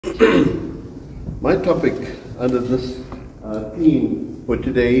My topic under this theme for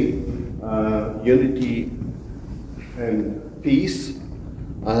today, unity and peace,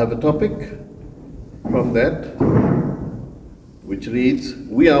 I have a topic from that which reads,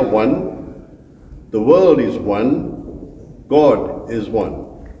 we are one, the world is one, God is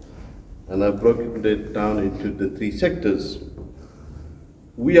one. And I've broken it down into the three sectors.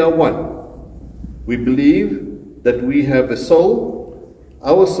 We are one. We believe that we have a soul.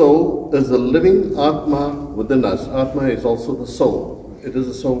 Our soul is the living Atma within us. Atma is also the soul. It is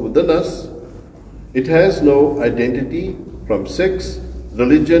the soul within us. It has no identity from sex,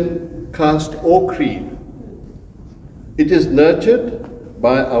 religion, caste, or creed. It is nurtured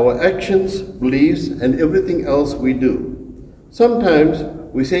by our actions, beliefs, and everything else we do. Sometimes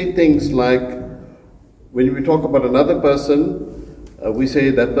we say things like, when we talk about another person, we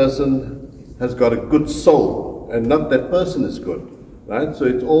say that person has got a good soul, and not that person is good. Right? So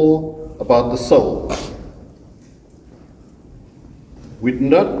it's all about the soul. We do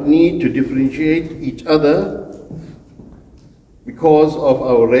not need to differentiate each other because of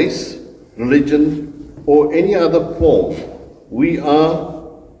our race, religion, or any other form. We are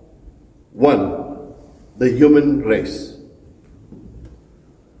one, the human race.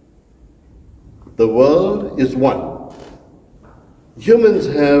 The world is one. Humans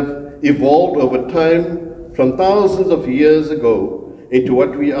have evolved over time from thousands of years ago into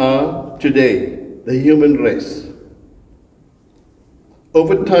what we are today, the human race.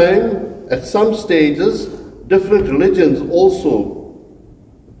 Over time, at some stages, different religions also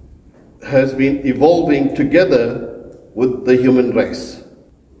has been evolving together with the human race.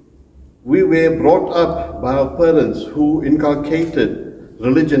 We were brought up by our parents who inculcated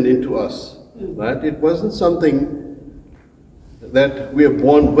religion into us. Right? It wasn't something that we are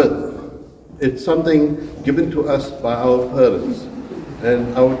born with. It's something given to us by our parents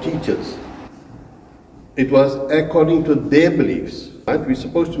and our teachers. It was according to their beliefs. Right? We're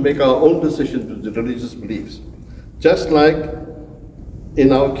supposed to make our own decisions with the religious beliefs. Just like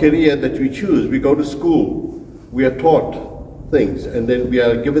in our career that we choose, we go to school, we are taught things, and then we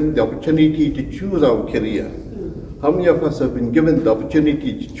are given the opportunity to choose our career. How many of us have been given the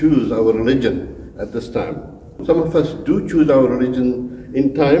opportunity to choose our religion at this time? Some of us do choose our religion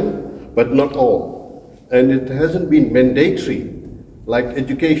in time, but not all. And it hasn't been mandatory. Like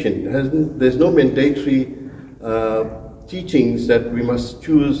education, there's no mandatory teachings that we must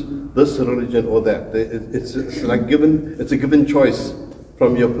choose this religion or that. It's a given choice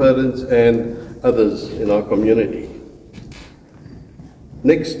from your parents and others in our community.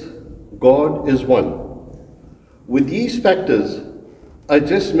 Next, God is one. With these factors I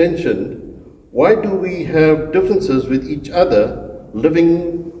just mentioned, why do we have differences with each other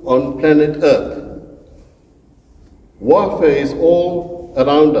living on planet Earth? Warfare is all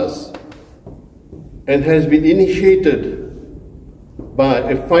around us and has been initiated by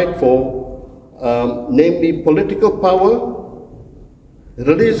a fight for, namely, political power,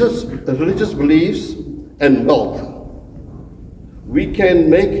 religious beliefs, and wealth. We can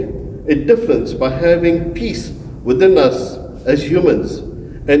make a difference by having peace within us as humans,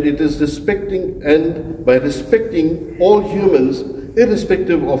 and it is by respecting all humans,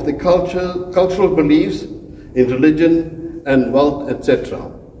 irrespective of the cultural beliefs in religion and wealth,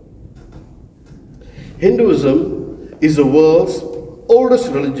 etc. Hinduism is the world's oldest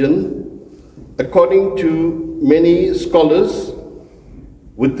religion, according to many scholars,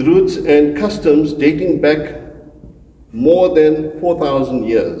 with roots and customs dating back more than 4,000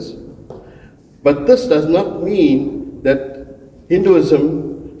 years. But this does not mean that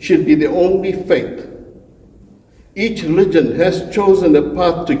Hinduism should be the only faith. Each religion has chosen a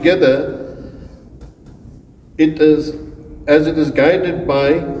path together. It is guided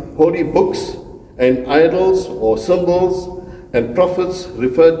by holy books and idols or symbols and prophets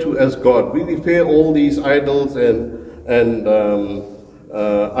referred to as God. We refer all these idols and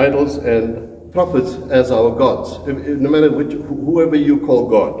prophets as our gods, no matter whoever you call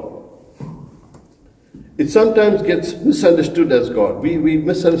God. It sometimes gets misunderstood as God. We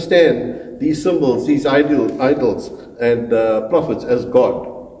misunderstand these symbols, these idols and prophets as God,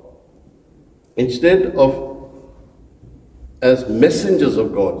 instead of as messengers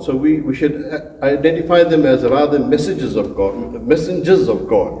of God. So we should identify them as rather messengers of God.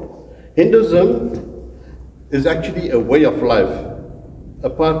 Hinduism is actually a way of life,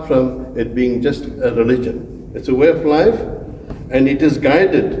 apart from it being just a religion. It's a way of life, and it is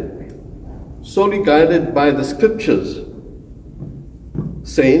solely guided by the scriptures.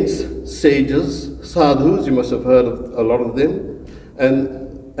 Saints, sages, sadhus, you must have heard of a lot of them,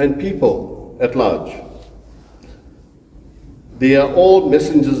 and people at large. They are all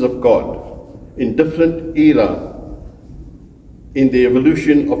messengers of God in different era in the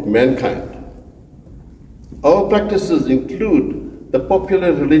evolution of mankind. Our practices include the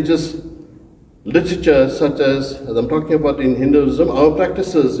popular religious literature such as I'm talking about in Hinduism, our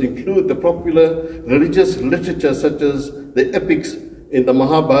practices include the popular religious literature such as the epics in the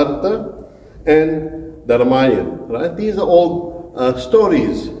Mahabharata and the Ramayana. Right? These are all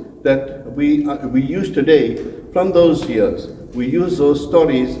stories that we use today from those years. We use those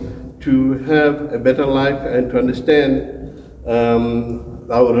stories to have a better life and to understand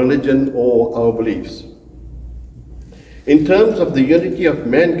our religion or our beliefs. In terms of the unity of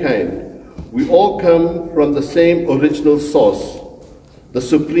mankind, we all come from the same original source, the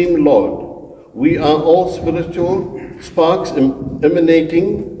Supreme Lord. We are all spiritual sparks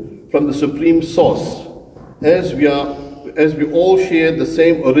emanating from the Supreme Source. As we all share the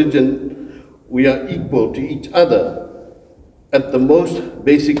same origin, we are equal to each other at the most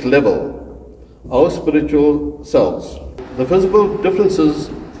basic level, our spiritual selves. The visible differences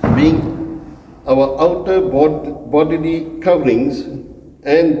being our outer bodily coverings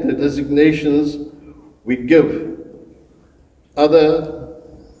and the designations we give other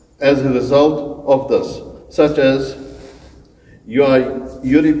as a result of this, such as you are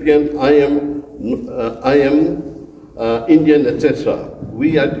European, I am Indian, etc.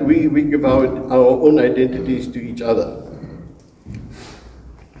 We give our own identities to each other.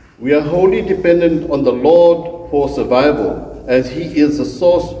 We are wholly dependent on the Lord for survival, as He is the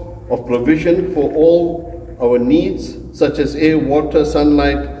source of provision for all our needs, such as air, water,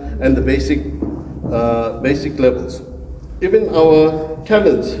 sunlight, and the basic levels. Even our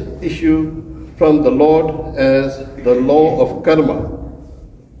talents issue from the Lord as the law of karma,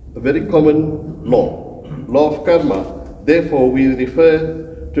 a very common law of karma. Therefore, we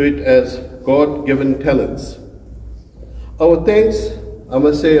refer to it as God-given talents. Our thanks, I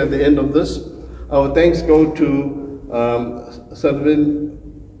must say at the end of this, our thanks go to Sarvin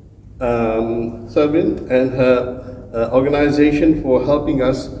and her organization for helping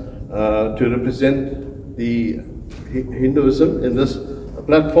us to represent the Hinduism in this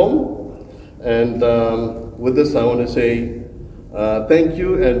platform. And with this, I want to say thank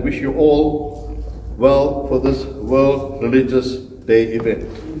you and wish you all well for this World Religious Day event.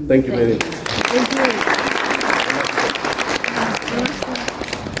 Thank you very much.